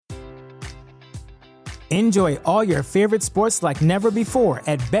Enjoy all your favorite sports like never before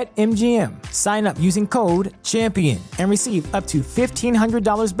at BetMGM. Sign up using code CHAMPION and receive up to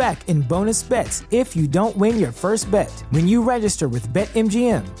 $1,500 back in bonus bets if you don't win your first bet. When you register with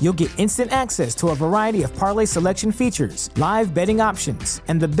BetMGM, you'll get instant access to a variety of parlay selection features, live betting options,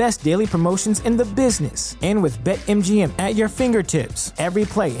 and the best daily promotions in the business. And with BetMGM at your fingertips, every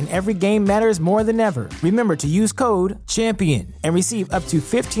play and every game matters more than ever. Remember to use code CHAMPION and receive up to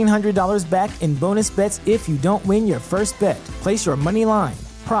 $1,500 back in bonus bets if you don't win your first bet. Place your money line,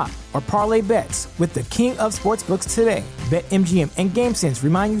 prop, or parlay bets with the king of sportsbooks today. BetMGM and GameSense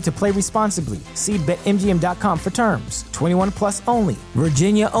remind you to play responsibly. See BetMGM.com for terms. 21 plus only.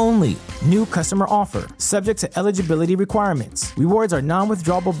 Virginia only. New customer offer. Subject to eligibility requirements. Rewards are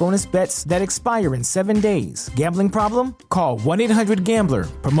non-withdrawable bonus bets that expire in 7 days. Gambling problem? Call 1-800-GAMBLER.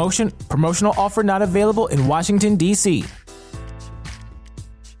 Promotional offer not available in Washington, D.C.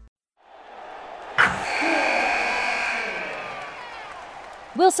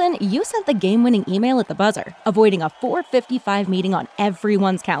 Wilson, you sent the game-winning email at the buzzer, avoiding a 4:55 meeting on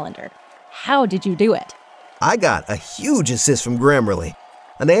everyone's calendar. How did you do it? I got a huge assist from Grammarly,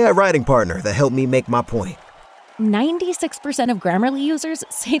 an AI writing partner that helped me make my point. 96% of Grammarly users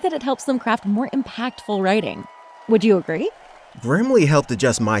say that it helps them craft more impactful writing. Would you agree? Grammarly helped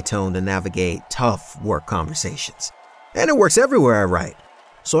adjust my tone to navigate tough work conversations. And it works everywhere I write,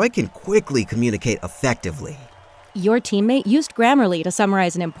 so I can quickly communicate effectively. Your teammate used Grammarly to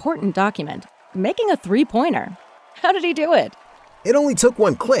summarize an important document, making a 3-pointer. How did he do it? It only took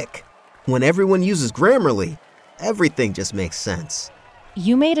one click. When everyone uses Grammarly, everything just makes sense.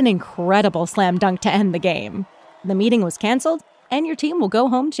 You made an incredible slam dunk to end the game. The meeting was canceled, and your team will go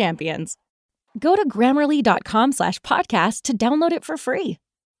home champions. Go to Grammarly.com/podcast to download it for free.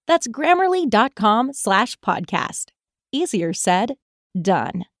 That's Grammarly.com/podcast. Easier said,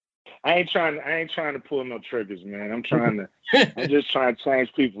 done. I ain't trying to pull no triggers, man. I'm just trying to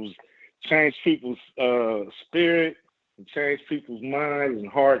change people's spirit and change people's minds and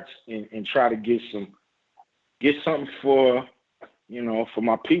hearts and try to get something for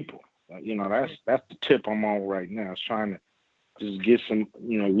my people. That's the tip I'm on right now. It's trying to just get some,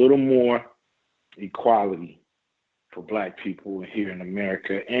 a little more equality for Black people here in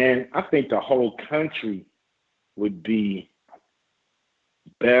America. And I think the whole country would be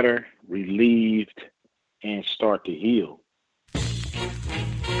better, relieved, and start to heal.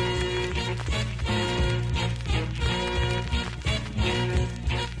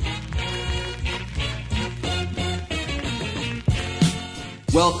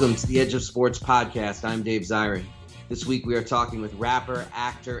 Welcome to the Edge of Sports podcast. I'm Dave Zirin. This week we are talking with rapper,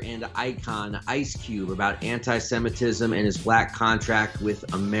 actor, and icon Ice Cube about anti-Semitism and his black contract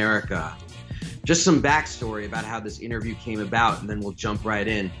with America. Just some backstory about how this interview came about, and then we'll jump right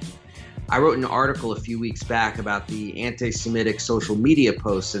in. I wrote an article a few weeks back about the anti-Semitic social media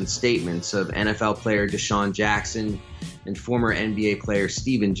posts and statements of NFL player Deshaun Jackson and former NBA player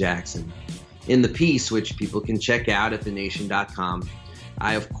Steven Jackson. In the piece, which people can check out at thenation.com,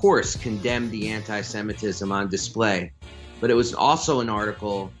 I, of course, condemned the anti-Semitism on display, but it was also an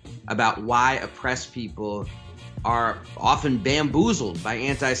article about why oppressed people are often bamboozled by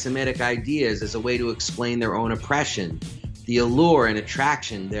anti-Semitic ideas as a way to explain their own oppression, the allure and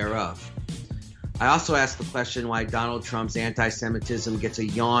attraction thereof. I also asked the question why Donald Trump's anti-Semitism gets a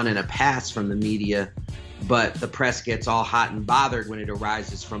yawn and a pass from the media, but the press gets all hot and bothered when it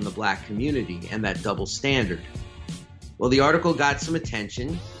arises from the Black community, and that double standard. Well, the article got some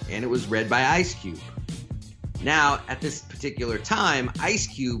attention, and it was read by Ice Cube. Now, at this particular time, Ice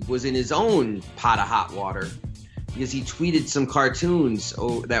Cube was in his own pot of hot water because he tweeted some cartoons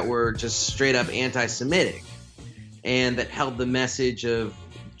that were just straight up anti-Semitic and that held the message of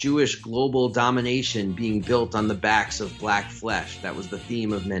Jewish global domination being built on the backs of black flesh. That was the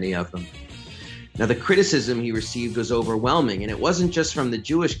theme of many of them. Now, the criticism he received was overwhelming, and it wasn't just from the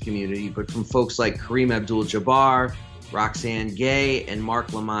Jewish community, but from folks like Kareem Abdul-Jabbar, Roxane Gay, and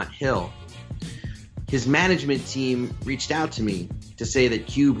Mark Lamont Hill. His management team reached out to me to say that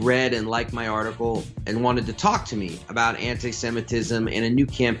Cube read and liked my article and wanted to talk to me about anti-Semitism and a new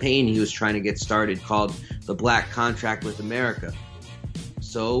campaign he was trying to get started called The Black Contract with America.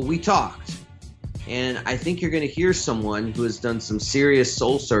 So we talked, and I think you're going to hear someone who has done some serious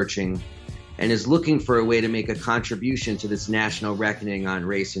soul searching and is looking for a way to make a contribution to this national reckoning on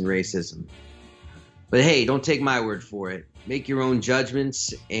race and racism. But hey, don't take my word for it. Make your own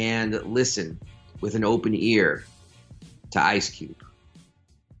judgments and listen with an open ear to Ice Cube.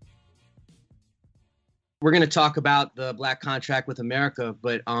 We're going to talk about the Black Contract with America,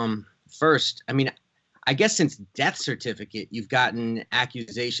 but first, I guess since Death Certificate, you've gotten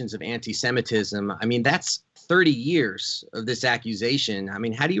accusations of anti-Semitism. I mean, that's 30 years of this accusation. I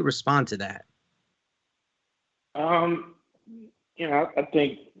mean, how do you respond to that? I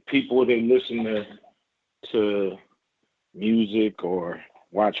think people that listen to music or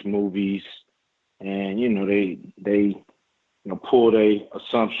watch movies, and they pull their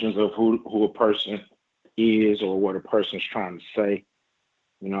assumptions of who a person is or what a person's trying to say.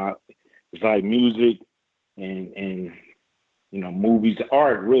 It's like music and movies.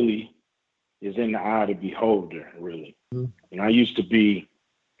 Art really is in the eye of the beholder. Really, I used to be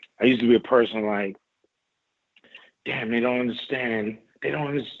a person like, damn, they don't understand.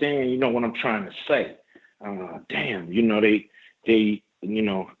 What I'm trying to say. Damn, they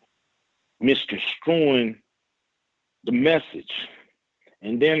misconstruing the message.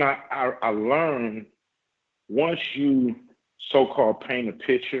 And then I learned, once you so-called paint a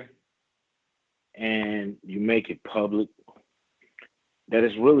picture and you make it public, that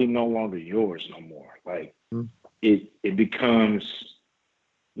it's really no longer yours no more. Like it becomes,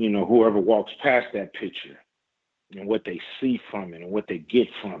 whoever walks past that picture and what they see from it and what they get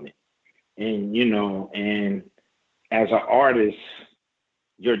from it. And, and as an artist,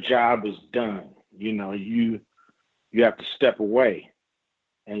 your job is done. You have to step away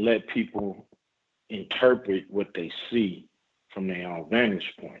and let people interpret what they see from their own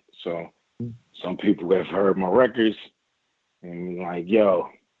vantage point. So some people have heard my records and like, yo,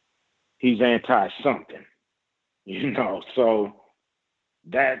 he's anti-something, So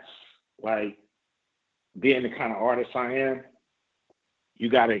that's like, being the kind of artist I am, you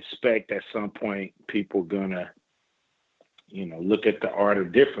got to expect at some point people gonna, look at the art a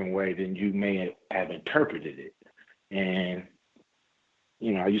different way than you may have interpreted it. And,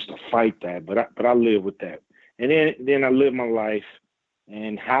 I used to fight that, but I live with that. And then I live my life,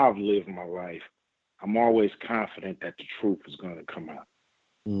 and how I've lived my life, I'm always confident that the truth is going to come out.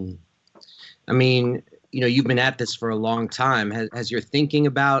 I mean, you've been at this for a long time. Has your thinking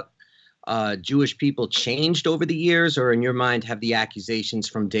about Jewish people changed over the years, or in your mind have the accusations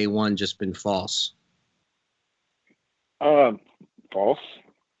from day one just been false? False.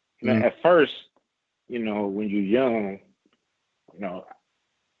 At first, when you're young,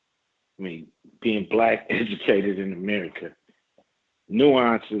 being Black, educated in America,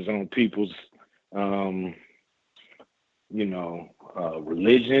 nuances on people's,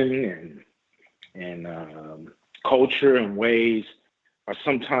 religion and culture and ways are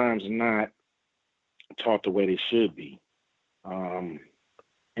sometimes not taught the way they should be. And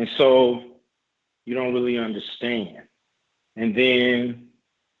so you don't really understand. And then,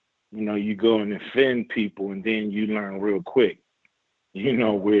 you go and offend people, and then you learn real quick,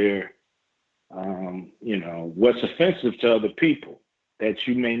 where, what's offensive to other people that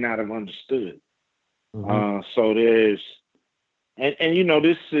you may not have understood. So there's, and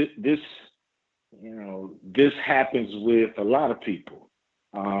this happens with a lot of people,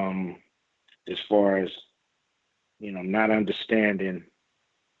 as far as, not understanding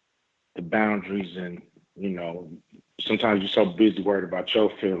the boundaries and, sometimes you're so busy worried about your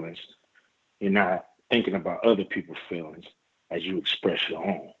feelings, you're not thinking about other people's feelings as you express your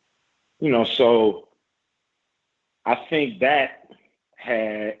own. So I think that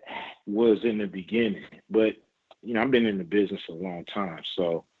was in the beginning, but, I've been in the business a long time.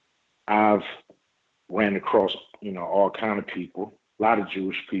 So I've ran across, all kind of people, a lot of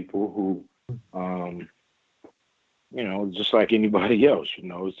Jewish people who, just like anybody else,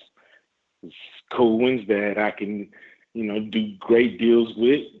 it's cool ones that I can, do great deals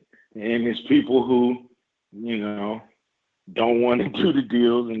with. And it's people who, don't want to do the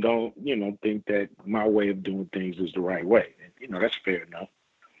deals and don't, think that my way of doing things is the right way. And, that's fair enough.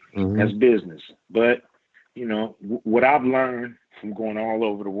 That's business. But, what I've learned from going all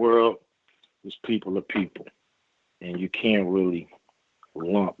over the world is people are people. And you can't really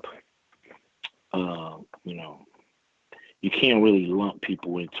lump, you can't really lump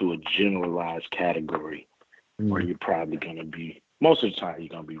people into a generalized category where you're probably going to be, most of the time, you're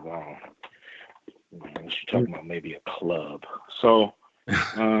going to be wrong. Unless you're talking about maybe a club. So,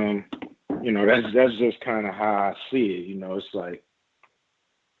 that's just kind of how I see it. It's like,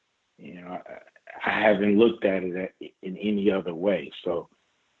 I haven't looked at it in any other way. So,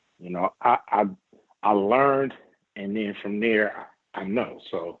 I learned, and then from there, I know.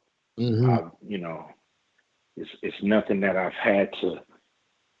 So, it's nothing that I've had to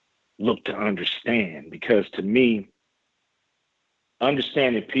look to understand, because to me,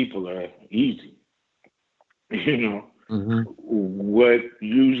 understanding people are easy. What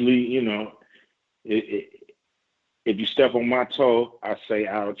usually, if you step on my toe, I say,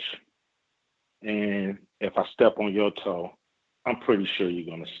 ouch. and if I step on your toe, I'm pretty sure you're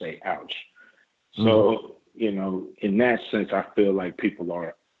going to say, ouch. So, you know, in that sense, I feel like people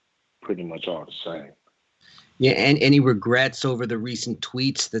are pretty much all the same. Yeah, and any regrets over the recent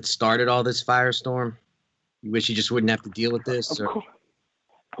tweets that started all this firestorm? You wish you just wouldn't have to deal with this?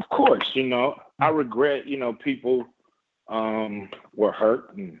 Of course, you know, I regret, you know, people were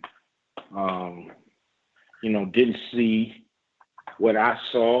hurt and, you know, didn't see what I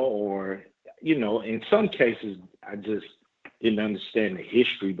saw, or, you know, in some cases, I just didn't understand the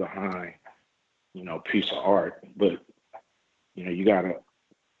history behind, you know, a piece of art. But, you know, you gotta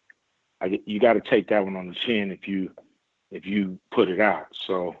take that one on the chin if you put it out.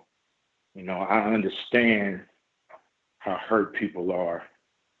 So, you know, I understand how hurt people are.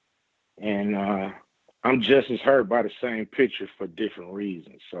 And I'm just as hurt by the same picture for different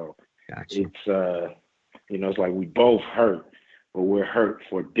reasons. So Gotcha. It's, you know, it's like we both hurt, but we're hurt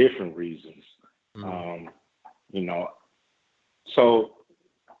for different reasons. You know, so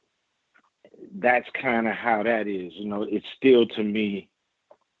that's kind of how that is. You know, it's still to me,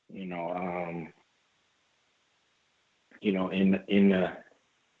 you know, in the,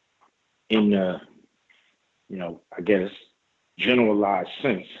 you know, I guess generalized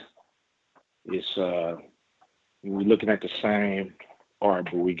sense, it's we're looking at the same art,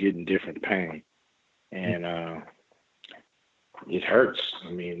 but we're getting different pain, and it hurts.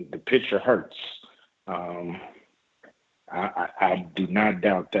 I mean, the picture hurts. I do not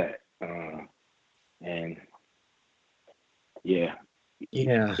doubt that, and yeah.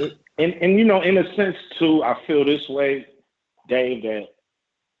 And you know, in a sense too, I feel this way, Dave, that,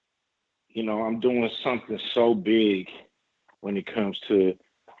 you know, I'm doing something so big when it comes to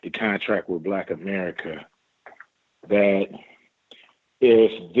the contract with Black America, that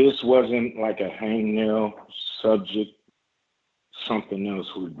if this wasn't like a hangnail subject, something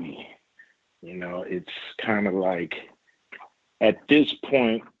else would be. You know, it's kind of like, at this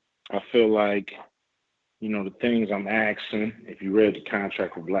point, I feel like, you know, the things I'm asking, if you read the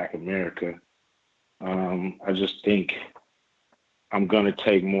contract with Black America, I just think I'm going to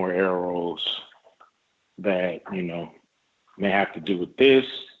take more arrows that, you know, may have to do with this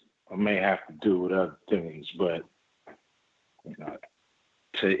or may have to do with other things. But, you know,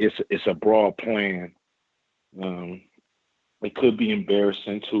 it's a broad plan. It could be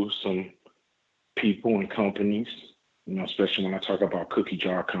embarrassing to some people and companies, you know, especially when I talk about cookie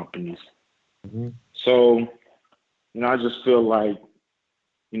jar companies. So, you know, I just feel like,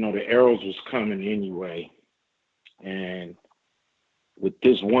 you know, the arrows was coming anyway. And with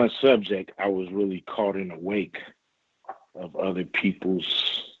this one subject, I was really caught in the wake of other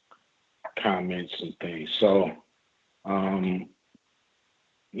people's comments and things. So,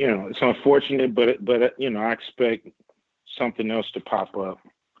 you know, it's unfortunate, but you know, I expect something else to pop up,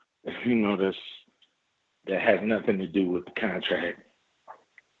 you know, that has nothing to do with the contract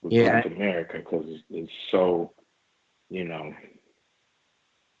with Black America, because it's so, you know,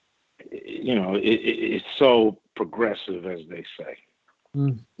 it's so progressive, as they say.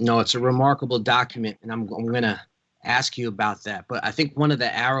 No, it's a remarkable document, and I'm going to ask you about that. But I think one of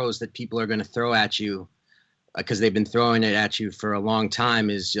the arrows that people are going to throw at you, because they've been throwing it at you for a long time,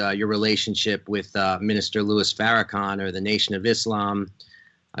 is your relationship with Minister Louis Farrakhan, or the Nation of Islam.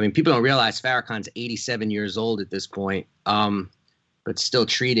 I mean, people don't realize Farrakhan's 87 years old at this point, but still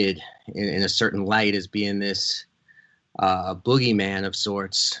treated in a certain light as being this boogeyman of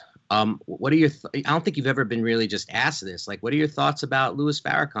sorts. What are your I don't think you've ever been really just asked this. Like, what are your thoughts about Louis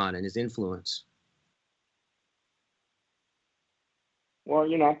Farrakhan and his influence? Well,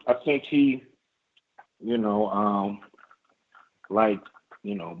 you know, I think he, you know, like,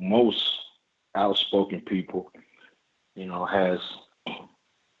 you know, most outspoken people, you know, has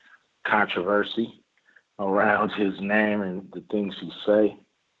controversy around his name and the things he say.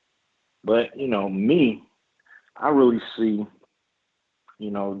 But, you know, me, I really see,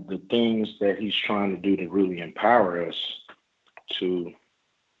 you know, the things that he's trying to do to really empower us to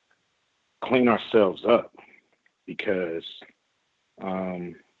clean ourselves up, because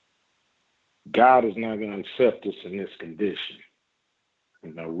God is not going to accept us in this condition.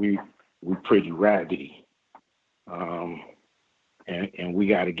 You know, we pretty raggedy, and we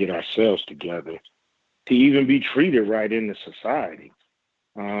got to get ourselves together to even be treated right in the society.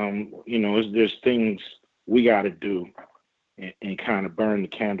 You know, there's things we got to do and kind of burn the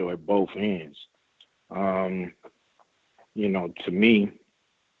candle at both ends. You know, to me,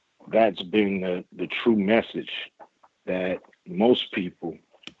 that's been the true message that most people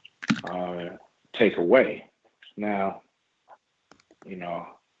take away. Now, you know,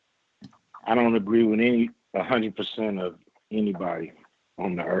 I don't agree with 100% of anybody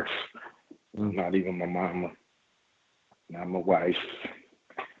on the earth. not even my mama, not my wife,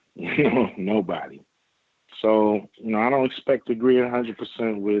 you know, nobody. So, you know, I don't expect to agree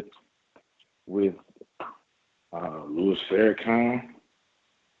 100% with Louis Farrakhan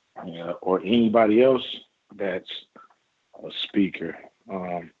or anybody else that's a speaker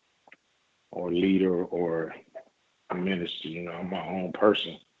or leader or a minister. You know, I'm my own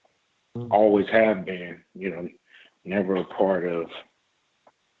person. Always have been, you know, never a part of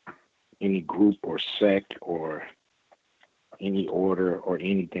any group or sect or any order or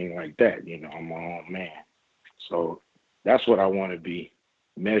anything like that. You know, I'm my own man. So that's what I want to be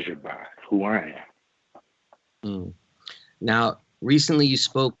measured by, who I am. Now, recently you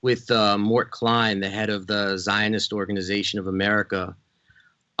spoke with Mort Klein, the head of the Zionist Organization of America.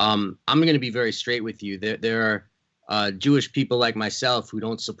 I'm going to be very straight with you. There are Jewish people like myself who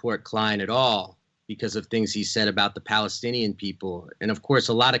don't support Klein at all because of things he said about the Palestinian people. And of course,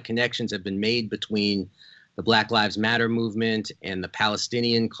 a lot of connections have been made between the Black Lives Matter movement and the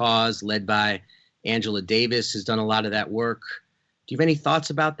Palestinian cause led by Angela Davis, has done a lot of that work. Do you have any thoughts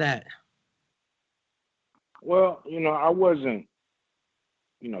about that? Well, you know, I wasn't,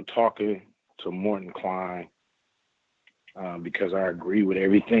 you know, talking to Morton Klein because I agree with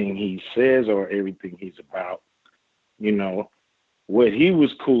everything he says or everything he's about. You know, what he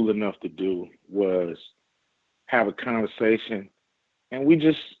was cool enough to do was have a conversation, and we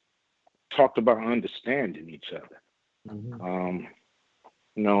just talked about understanding each other. Mm-hmm.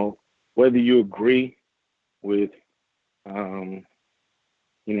 You know, whether you agree with, you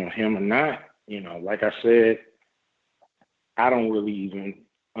know, him or not, you know, like I said, I don't really even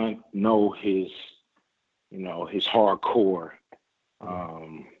know his, you know, his hardcore.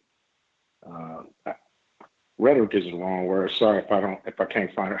 Rhetoric is the wrong word. Sorry if I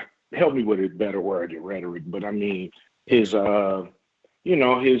can't find it. Help me with a better word than rhetoric. But I mean his, you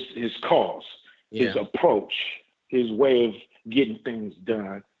know, his cause, his approach, his way of getting things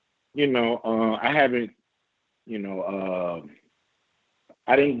done. You know, I haven't, you know,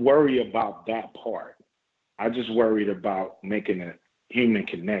 I didn't worry about that part. I just worried about making a human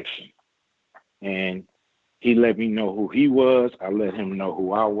connection. And he let me know who he was. I let him know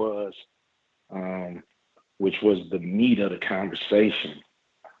who I was, which was the meat of the conversation.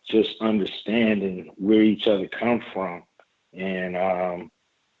 Just understanding where each other come from. And,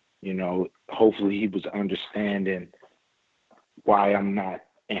 you know, hopefully he was understanding why I'm not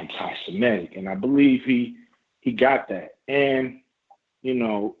anti-Semitic. And I believe he got that. And, you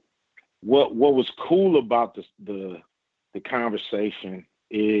know, what was cool about the conversation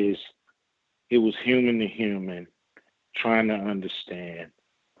is it was human to human, trying to understand,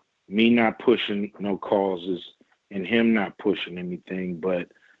 me not pushing no causes and him not pushing anything, but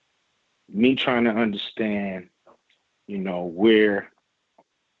me trying to understand, you know, where,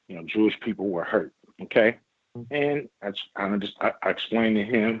 you know, Jewish people were hurt. Okay. And I explained to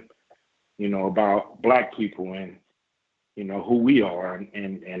him, you know, about Black people and, you know, who we are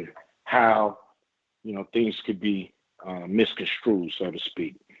and how, you know, things could be misconstrued, so to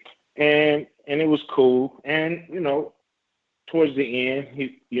speak. And it was cool. And, you know, towards the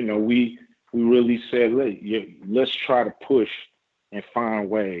end, you know, we really said, let's try to push and find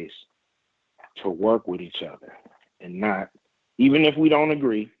ways to work with each other and not, even if we don't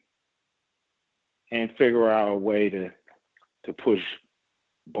agree, and figure out a way to push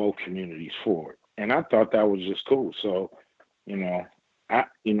both communities forward. And I thought that was just cool. So, you know,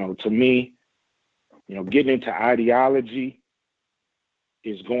 to me, you know, getting into ideology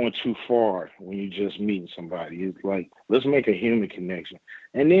is going too far when you just meeting somebody. It's like, let's make a human connection.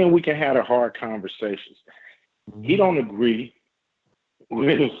 And then we can have the hard conversations. Mm-hmm. He don't agree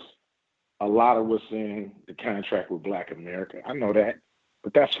with a lot of what's in the contract with Black America. I know that,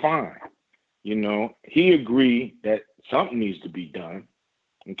 but that's fine. You know, he agreed that something needs to be done.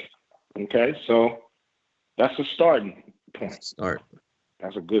 Okay, so that's a starting point.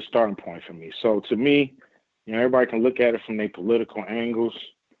 That's a good starting point for me. So to me, you know, everybody can look at it from their political angles,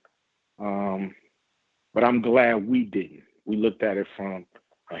 but I'm glad we didn't. We looked at it from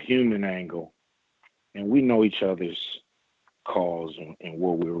a human angle, and we know each other's cause and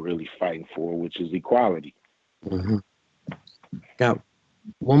what we're really fighting for, which is equality. Mm-hmm. Now,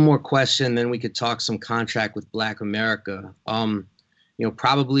 one more question, then we could talk some contract with Black America. You know,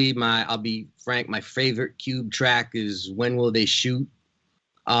 probably I'll be frank, my favorite Cube track is When Will They Shoot?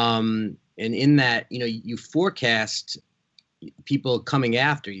 And in that, you know, you forecast people coming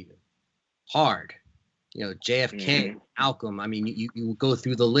after you hard. You know, JFK, Malcolm. I mean, you go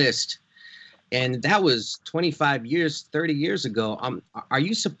through the list. And that was 25 years, 30 years ago.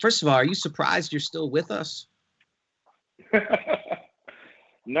 First of all, are you surprised you're still with us?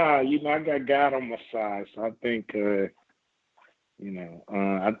 Nah, I got God on my side, so I think, I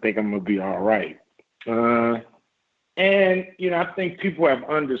think I'm gonna be all right. And I think people have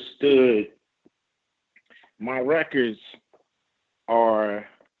understood my records are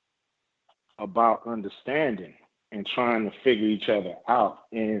about understanding and trying to figure each other out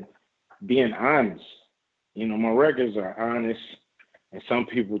and being honest. My records are honest, and some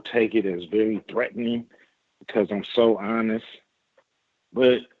people take it as very threatening because I'm so honest.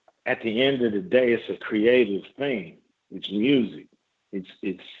 But at the end of the day, it's a creative thing. It's music. It's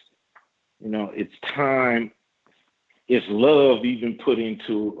time. It's love even put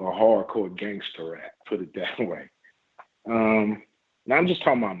into a hardcore gangster rap, put it that way. Now I'm just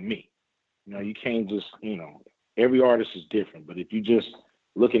talking about me. You can't just, every artist is different, but if you just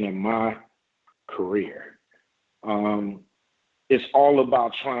looking at my career, it's all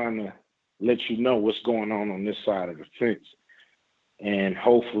about trying to let you know what's going on this side of the fence. And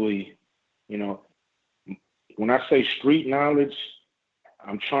hopefully, when I say street knowledge,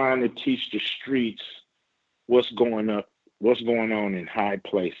 I'm trying to teach the streets what's going on in high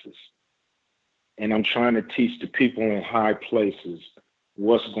places. And I'm trying to teach the people in high places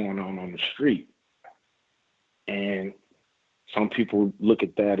what's going on the street. And some people look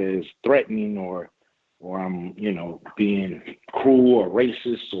at that as threatening or I'm, being cruel or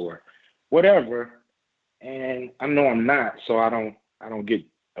racist or whatever. And I know I'm not, so I don't get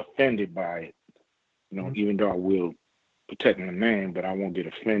offended by it. Even though I will protect my name, but I won't get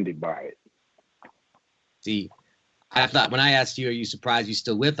offended by it. See, I thought when I asked you, are you surprised you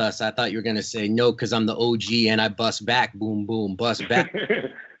still with us? I thought you were going to say no, because I'm the OG and I bust back, boom, boom, bust back.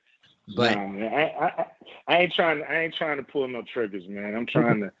 But nah, man, I ain't trying to pull no triggers, man. I'm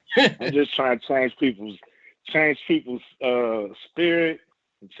just trying to change people's spirit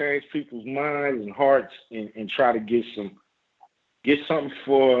and change people's minds and hearts and try to get something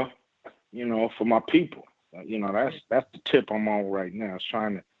for my people. That's the tip I'm on right now. It's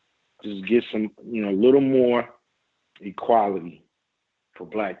trying to just get some, a little more equality for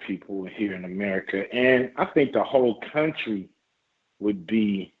Black people here in America. And I think the whole country would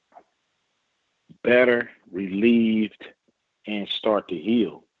be better, relieved, and start to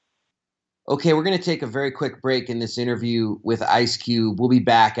heal. Okay, we're going to take a very quick break in this interview with Ice Cube. We'll be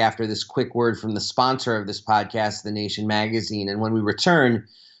back after this quick word from the sponsor of this podcast, The Nation Magazine. And when we return,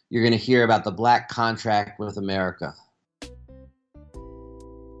 you're going to hear about the Black Contract with America.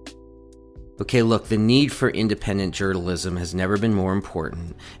 Okay, look, the need for independent journalism has never been more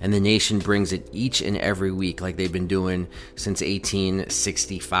important, and The Nation brings it each and every week like they've been doing since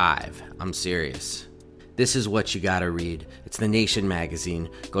 1865. I'm serious. This is what you gotta read. It's The Nation Magazine.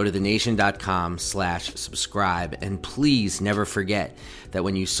 Go to thenation.com/subscribe, and please never forget that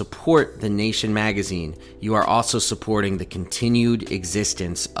when you support The Nation Magazine, you are also supporting the continued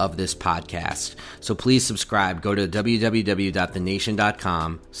existence of this podcast. So please subscribe. Go to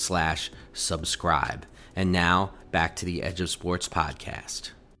www.thenation.com/subscribe. And now, back to the Edge of Sports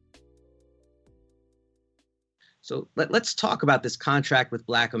podcast. So let's talk about this contract with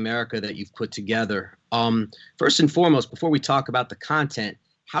Black America that you've put together. First and foremost, before we talk about the content,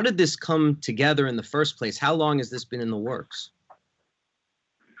 how did this come together in the first place? How long has this been in the works?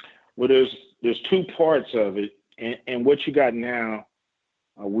 Well, there's two parts of it, and what you got now,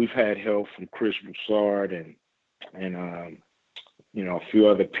 we've had help from Chris Broussard and a few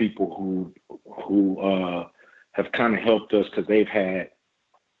other people who have kind of helped us because they've had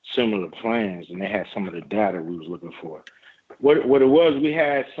similar plans and they had some of the data we was looking for. What it was, we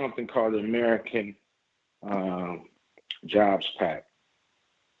had something called the American Jobs Pact,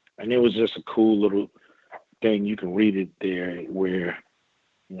 and it was just a cool little thing. You can read it there where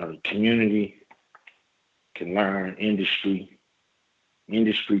the community can learn industry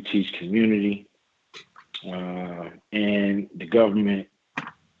teach community, and the government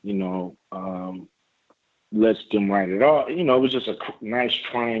lets them write it all. It was just a nice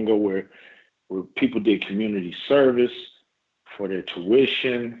triangle where people did community service for their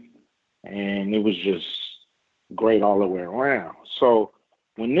tuition, and it was just great all the way around. So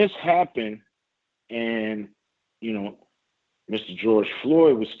when this happened and, Mr. George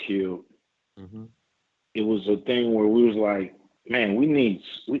Floyd was killed, it was a thing where we was like, man,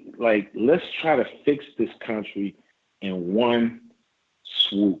 let's try to fix this country in one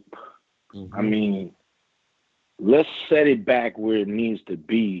swoop. I mean, let's set it back where it needs to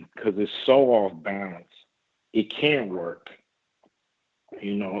be because it's so off balance. It can't work.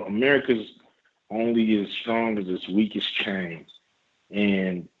 America's only as strong as its weakest chain.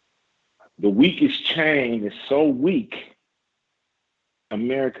 And the weakest chain is so weak,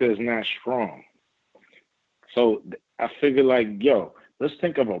 America is not strong. So I figured let's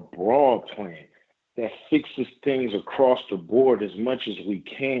think of a broad plan that fixes things across the board as much as we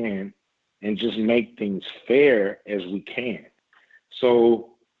can and just make things fair as we can.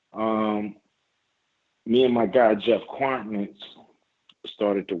 So me and my guy, Jeff Quantnitz,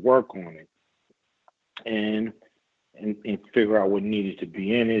 started to work on it and figure out what needed to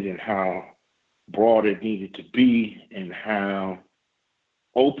be in it and how broad it needed to be and how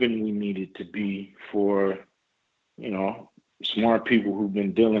open we needed to be for, smart people who've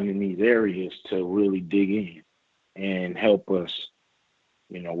been dealing in these areas to really dig in and help us,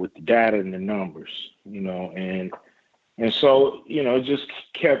 with the data and the numbers, and so, just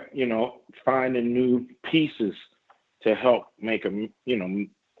kept, finding new pieces to help make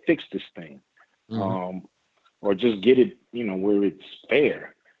fix this thing, or just get it, where it's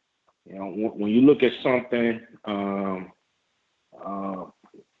fair. When you look at something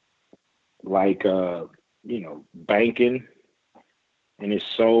like, banking, and it's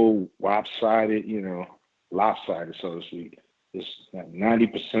so lopsided, so to speak, it's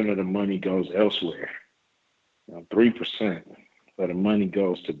 90% of the money goes elsewhere. 3% of the money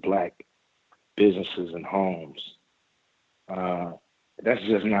goes to Black businesses and homes. That's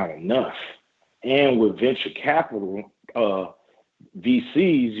just not enough. And with venture capital,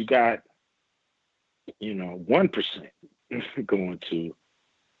 VCs, you got, 1% going to,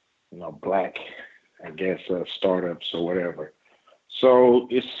 Black, I guess, startups or whatever. So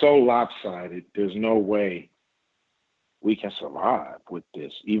it's so lopsided. There's no way we can survive with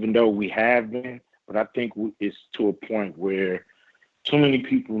this, even though we have been. But I think it's to a point where too many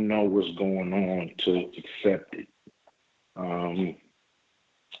people know what's going on to accept it. And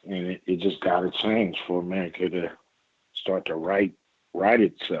it just got to change for America to start to right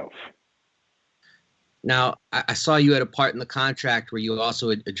itself. Now, I saw you had a part in the contract where you also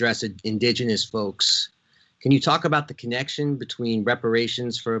addressed indigenous folks. Can you talk about the connection between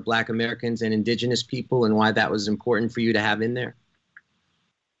reparations for Black Americans and indigenous people and why that was important for you to have in there?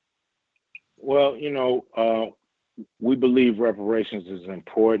 Well, we believe reparations is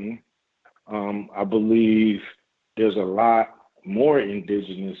important. I believe there's a lot more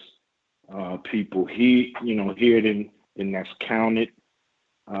indigenous people here than that's counted.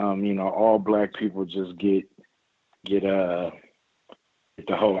 All Black people just get the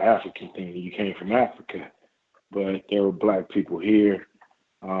whole African thing. You came from Africa, but there were Black people here,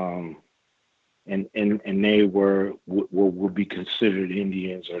 and they were what would be considered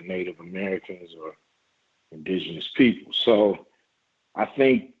Indians or Native Americans or indigenous people. So I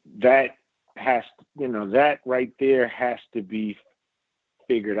think that that right there has to be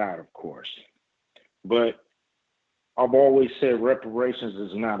figured out, of course. But I've always said reparations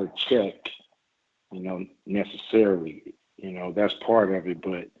is not a check, necessarily. That's part of it,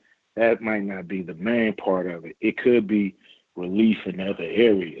 but that might not be the main part of it. It could be relief in other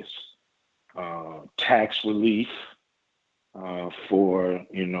areas, tax relief for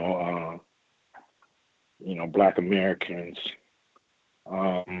Black Americans.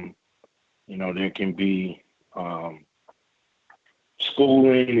 There can be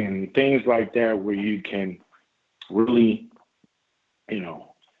schooling and things like that where you can really,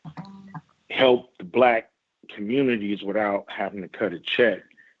 help the Black communities without having to cut a check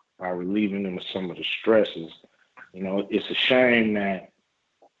by relieving them of some of the stresses. It's a shame that,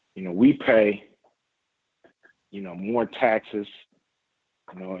 we pay, more taxes,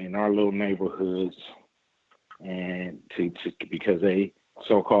 in our little neighborhoods and because they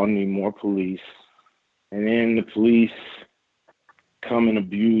so-called need more police. And then the police come and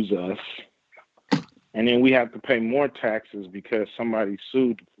abuse us. And then we have to pay more taxes because somebody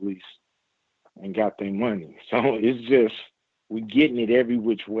sued the police and got their money. So it's just, we're getting it every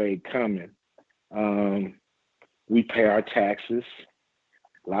which way coming. We pay our taxes,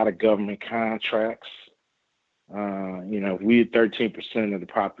 a lot of government contracts. We're 13% of the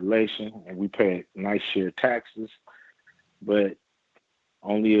population and we pay a nice share of taxes, but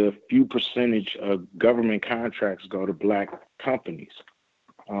only a few percentage of government contracts go to Black companies.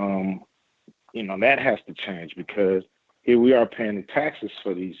 That has to change because here we are paying the taxes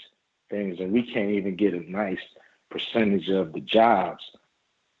for these things and we can't even get a nice percentage of the jobs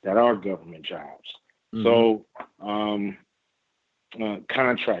that are government jobs. Mm-hmm. So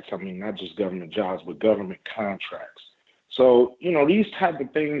contracts, not just government jobs, but government contracts. So, these type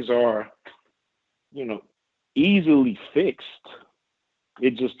of things are, easily fixed.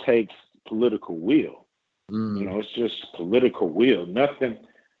 It just takes political will. Mm. It's just political will. Nothing,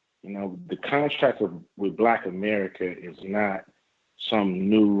 the contract with Black America is not some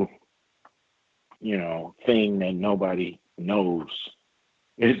new, thing that nobody knows.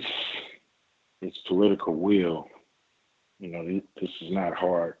 It's political will this is not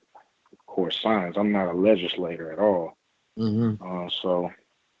hard core science. I'm not a legislator at all. So,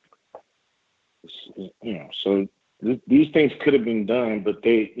 these things could have been done, but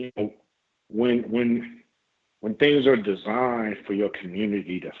they, when things are designed for your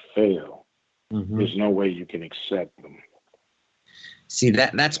community to fail, there's no way you can accept them. See,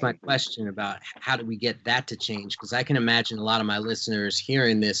 that's my question about how do we get that to change? Because I can imagine a lot of my listeners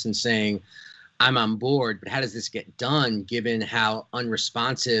hearing this and saying, I'm on board, but how does this get done given how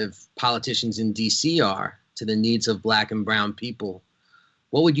unresponsive politicians in D.C. are to the needs of Black and brown people?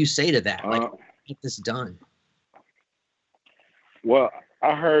 What would you say to that? Get this done? Well,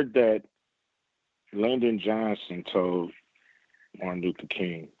 I heard that Lyndon Johnson told Martin Luther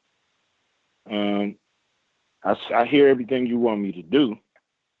King, I hear everything you want me to do.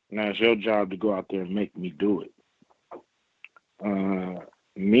 Now it's your job to go out there and make me do it.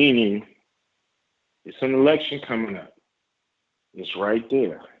 Meaning, it's an election coming up. It's right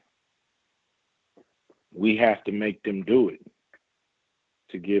there. We have to make them do it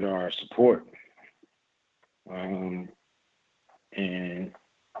to get our support. And it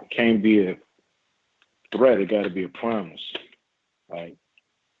can't be a threat. It got to be a promise. Like,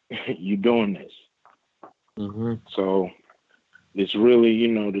 you doing this. So it's really,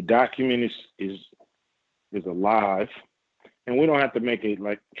 the document is alive, and we don't have to make it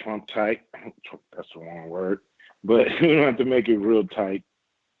like Trump tight. That's the wrong word, but we don't have to make it real tight,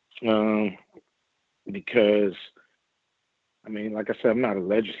 because, like I said, I'm not a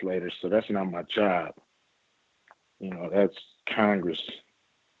legislator, so that's not my job. That's Congress'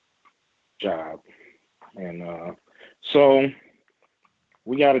 job, and so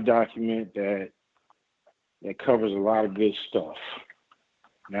we got a document that covers a lot of good stuff.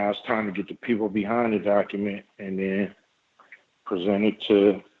 Now it's time to get the people behind the document and then present it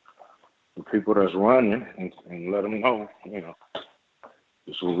to the people that's running and let them know,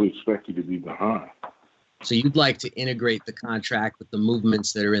 this is what we expect you to be behind. So you'd like to integrate the contract with the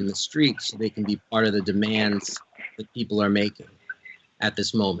movements that are in the streets so they can be part of the demands that people are making at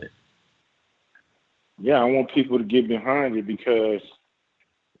this moment? Yeah, I want people to get behind it because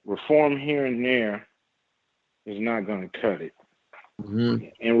reform here and there is not going to cut it.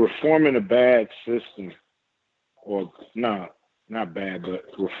 And reforming a bad system, or not bad, but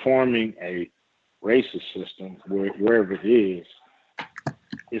reforming a racist system, wherever it is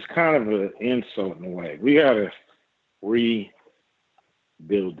kind of an insult in a way. We got to rebuild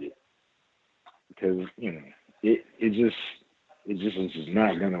it because, it just is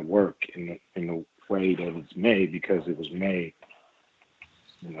not going to work in the way that it's made, because it was made,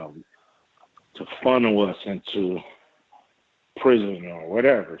 to funnel us into prison or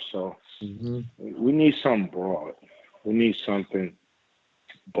whatever. So we need something broad. We need something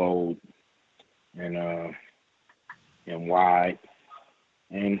bold and wide,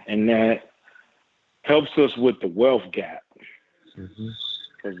 and that helps us with the wealth gap.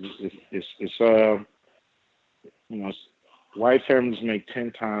 Because it's white families make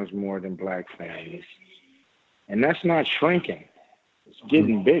 10 times more than Black families, and that's not shrinking. It's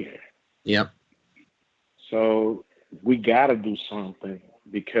getting bigger. Yep. So we got to do something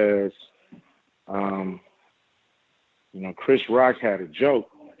because, Chris Rock had a joke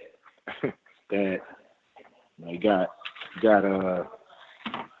that he got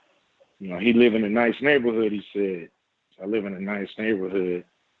he live in a nice neighborhood. He said, I live in a nice neighborhood,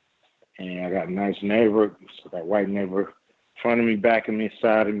 and I got a nice neighbor. So I got a white neighbor in front of me, back of me,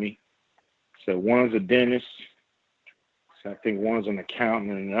 side of me. So one's a dentist. So I think one's an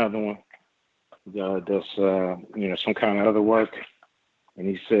accountant, and another one does some kind of other work. And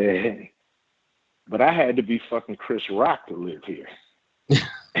he said, but I had to be fucking Chris Rock to live here.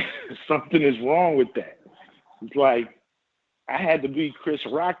 Something is wrong with that. It's like, I had to be Chris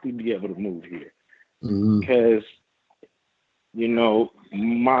Rock to be able to move here. Because,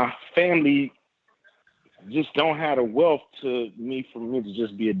 my family just don't have the wealth for me to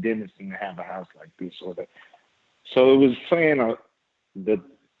just be a dentist and have a house like this or that. So it was saying the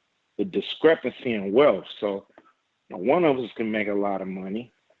discrepancy in wealth. So one of us can make a lot of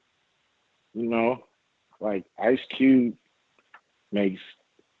money, like Ice Cube makes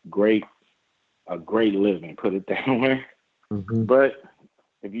a great living, put it that way. But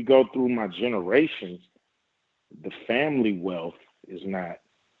if you go through my generations, the family wealth is not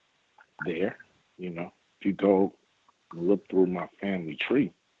there. If you go look through my family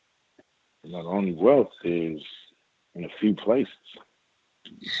tree, the only wealth is in a few places.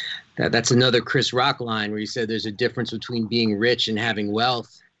 That's another Chris Rock line where he said there's a difference between being rich and having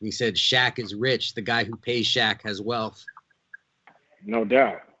wealth. He said Shaq is rich. The guy who pays Shaq has wealth. No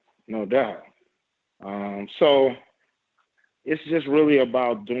doubt. So it's just really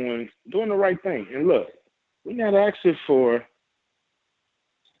about doing the right thing. And look, we're not asking for,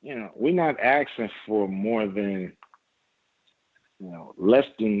 we're not asking for more than, less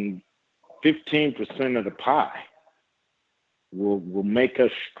than 15% of the pie. Will make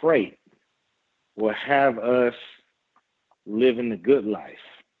us straight. Will have us living the good life.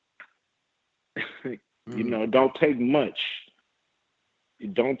 Don't take much.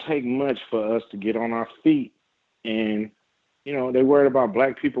 It don't take much for us to get on our feet. And, they worried about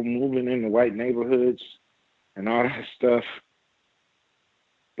black people moving into white neighborhoods and all that stuff.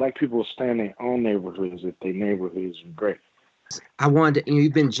 Black people will stay in their own neighborhoods if their neighborhoods are great. I wanted to,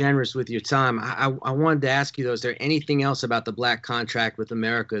 you've been generous with your time. I wanted to ask you, though, is there anything else about the black contract with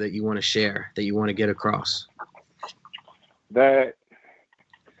America that you want to share, that you want to get across? That,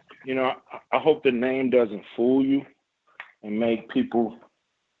 I hope the name doesn't fool you and make people,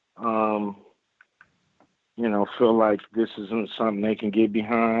 feel like this isn't something they can get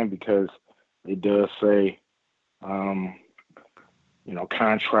behind, because it does say,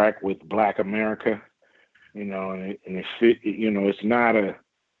 contract with Black America. And it's not a,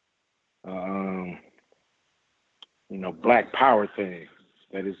 Black power thing.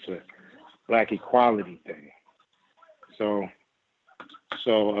 That it's a Black equality thing. So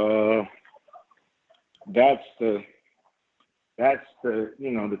that's the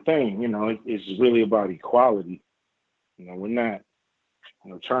the thing. It's really about equality. We're not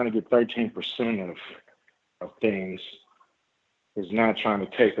trying to get 13% of things. Is not trying to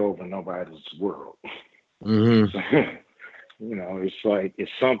take over nobody's world. Mm-hmm. It's like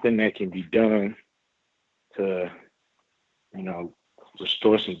it's something that can be done to,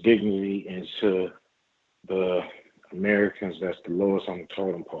 restore some dignity into the Americans that's the lowest on the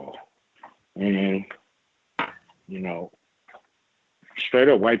totem pole. And, straight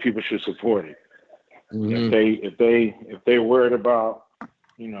up, white people should support it. Mm-hmm. If they worried about,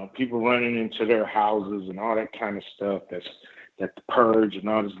 people running into their houses and all that kind of stuff that the purge and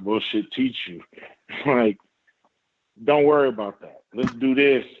all this bullshit teach you. Like, don't worry about that. Let's do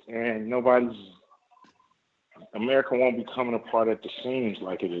this, and America won't be coming apart at the seams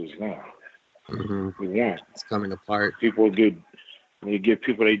like it is now. Mm-hmm. We won't. It's coming apart. People give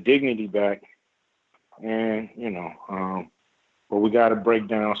people their dignity back, and but we got to break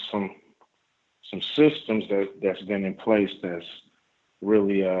down some systems that's been in place that's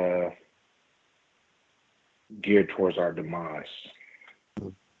really geared towards our demise.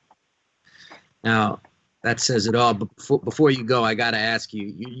 Now, that says it all. But before you go, I got to ask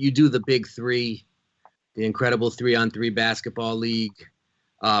you, you do the Big Three, the incredible 3-on-3 basketball league.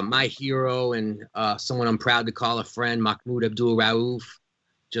 My hero and someone I'm proud to call a friend, Mahmoud Abdul-Rauf,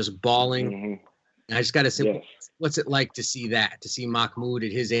 just balling. Mm-hmm. And I just got to say, yes. What's it like to see that? To see Mahmoud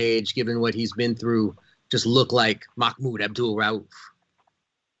at his age, given what he's been through, just look like Mahmoud Abdul-Rauf?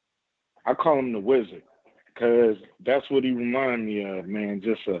 I call him the Wizard, because that's what he reminded me of, man.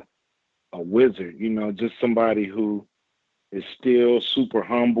 Just a wizard, just somebody who is still super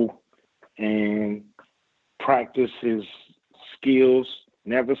humble and practice his skills,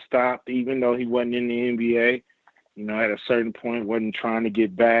 never stopped, even though he wasn't in the NBA. At a certain point, wasn't trying to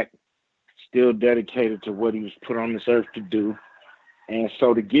get back, still dedicated to what he was put on this earth to do. And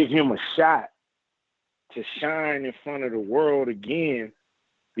so to give him a shot to shine in front of the world again,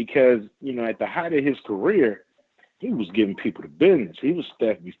 because, at the height of his career, he was giving people the business. He was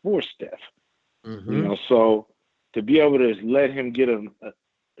Steph before Steph. Mm-hmm. So to be able to let him get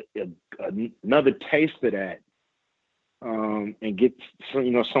another taste of that, and get some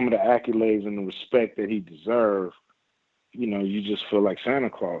of the accolades and the respect that he deserved, you just feel like Santa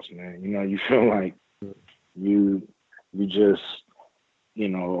Claus, man. You feel like you just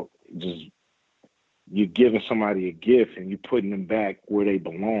you're giving somebody a gift and you're putting them back where they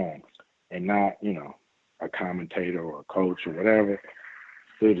belong, and not, a commentator or a coach or whatever.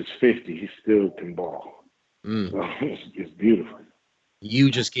 Still is 50, he still can ball. So it's beautiful. You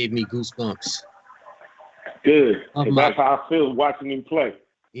just gave me goosebumps. Good. That's how I feel watching him play.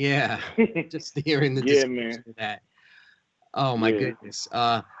 Yeah. Just hearing the description of that. Oh my goodness.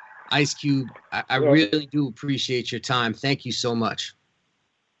 Ice Cube, I really do appreciate your time. Thank you so much.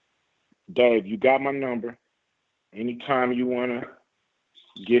 Dave, you got my number. Anytime you want to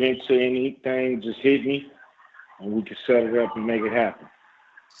get into anything, just hit me and we can set it up and make it happen.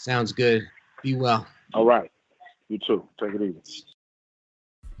 Sounds good. Be well. All right. You too. Take it easy.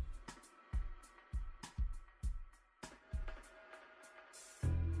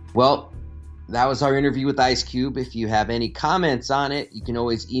 Well, that was our interview with Ice Cube. If you have any comments on it, you can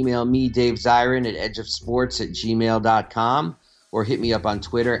always email me, Dave Zirin, at edgeofsports@gmail.com, or hit me up on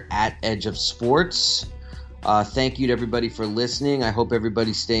Twitter at edgeofsports. Thank you to everybody for listening. I hope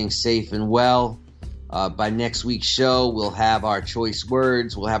everybody's staying safe and well. By next week's show, we'll have our choice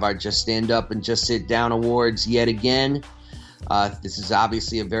words. We'll have our Just Stand Up and Just Sit Down awards yet again. This is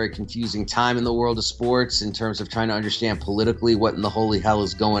obviously a very confusing time in the world of sports in terms of trying to understand politically what in the holy hell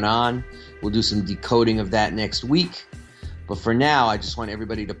is going on. We'll do some decoding of that next week. But for now, I just want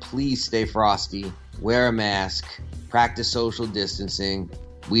everybody to please stay frosty, wear a mask, practice social distancing.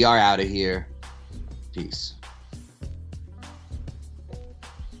 We are out of here. Peace.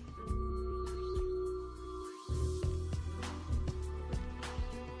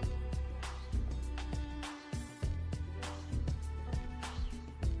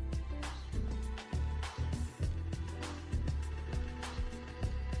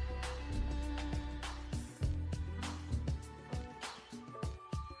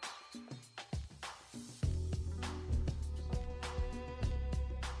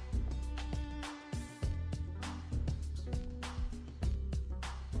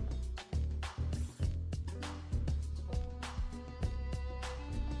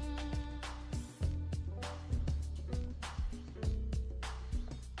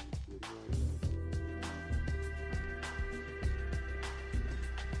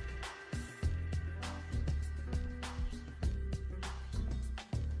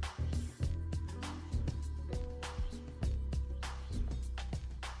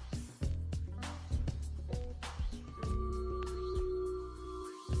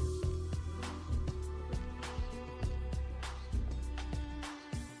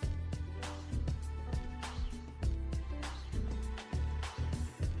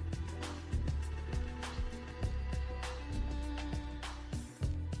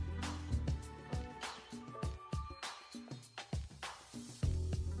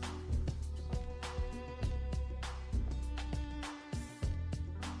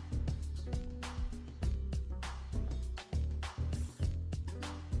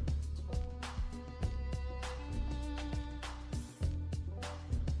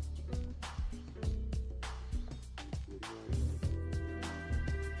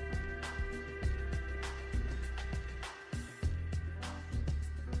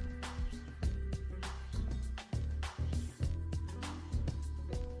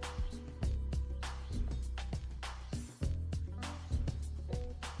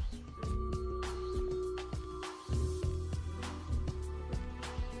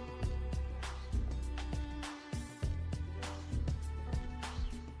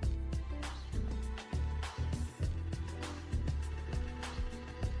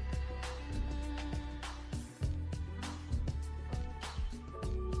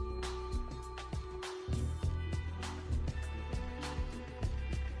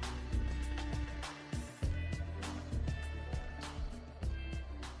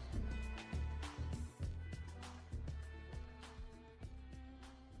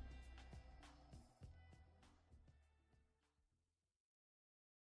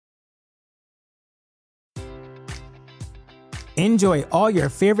 Enjoy all your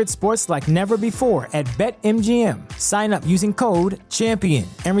favorite sports like never before at BetMGM. Sign up using code CHAMPION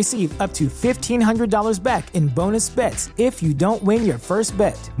and receive up to $1,500 back in bonus bets if you don't win your first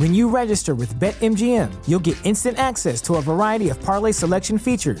bet. When you register with BetMGM, you'll get instant access to a variety of parlay selection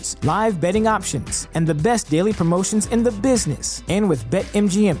features, live betting options, and the best daily promotions in the business. And with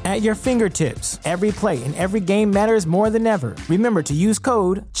BetMGM at your fingertips, every play and every game matters more than ever. Remember to use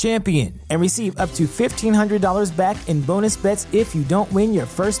code CHAMPION and receive up to $1,500 back in bonus bets if you don't win your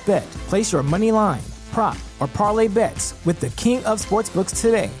first bet. Place your money line, prop, or parlay bets with the king of sportsbooks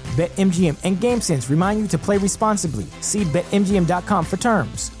today. BetMGM and GameSense remind you to play responsibly. See BetMGM.com for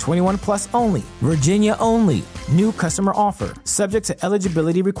terms. 21 plus only. Virginia only. New customer offer. Subject to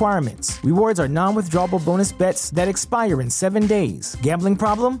eligibility requirements. Rewards are non-withdrawable bonus bets that expire in 7 days. Gambling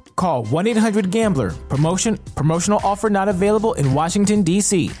problem? Call 1-800-GAMBLER. Promotional offer not available in Washington,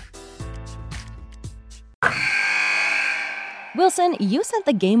 D.C. Wilson, you sent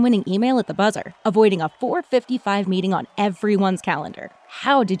the game-winning email at the buzzer, avoiding a 4:55 meeting on everyone's calendar.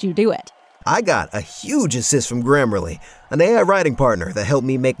 How did you do it? I got a huge assist from Grammarly, an AI writing partner that helped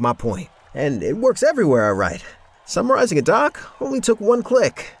me make my point. And it works everywhere I write. Summarizing a doc only took one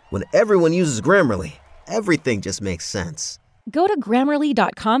click. When everyone uses Grammarly, everything just makes sense. Go to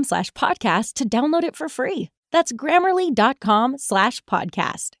Grammarly.com/podcast to download it for free. That's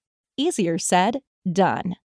Grammarly.com/podcast. Easier said, done.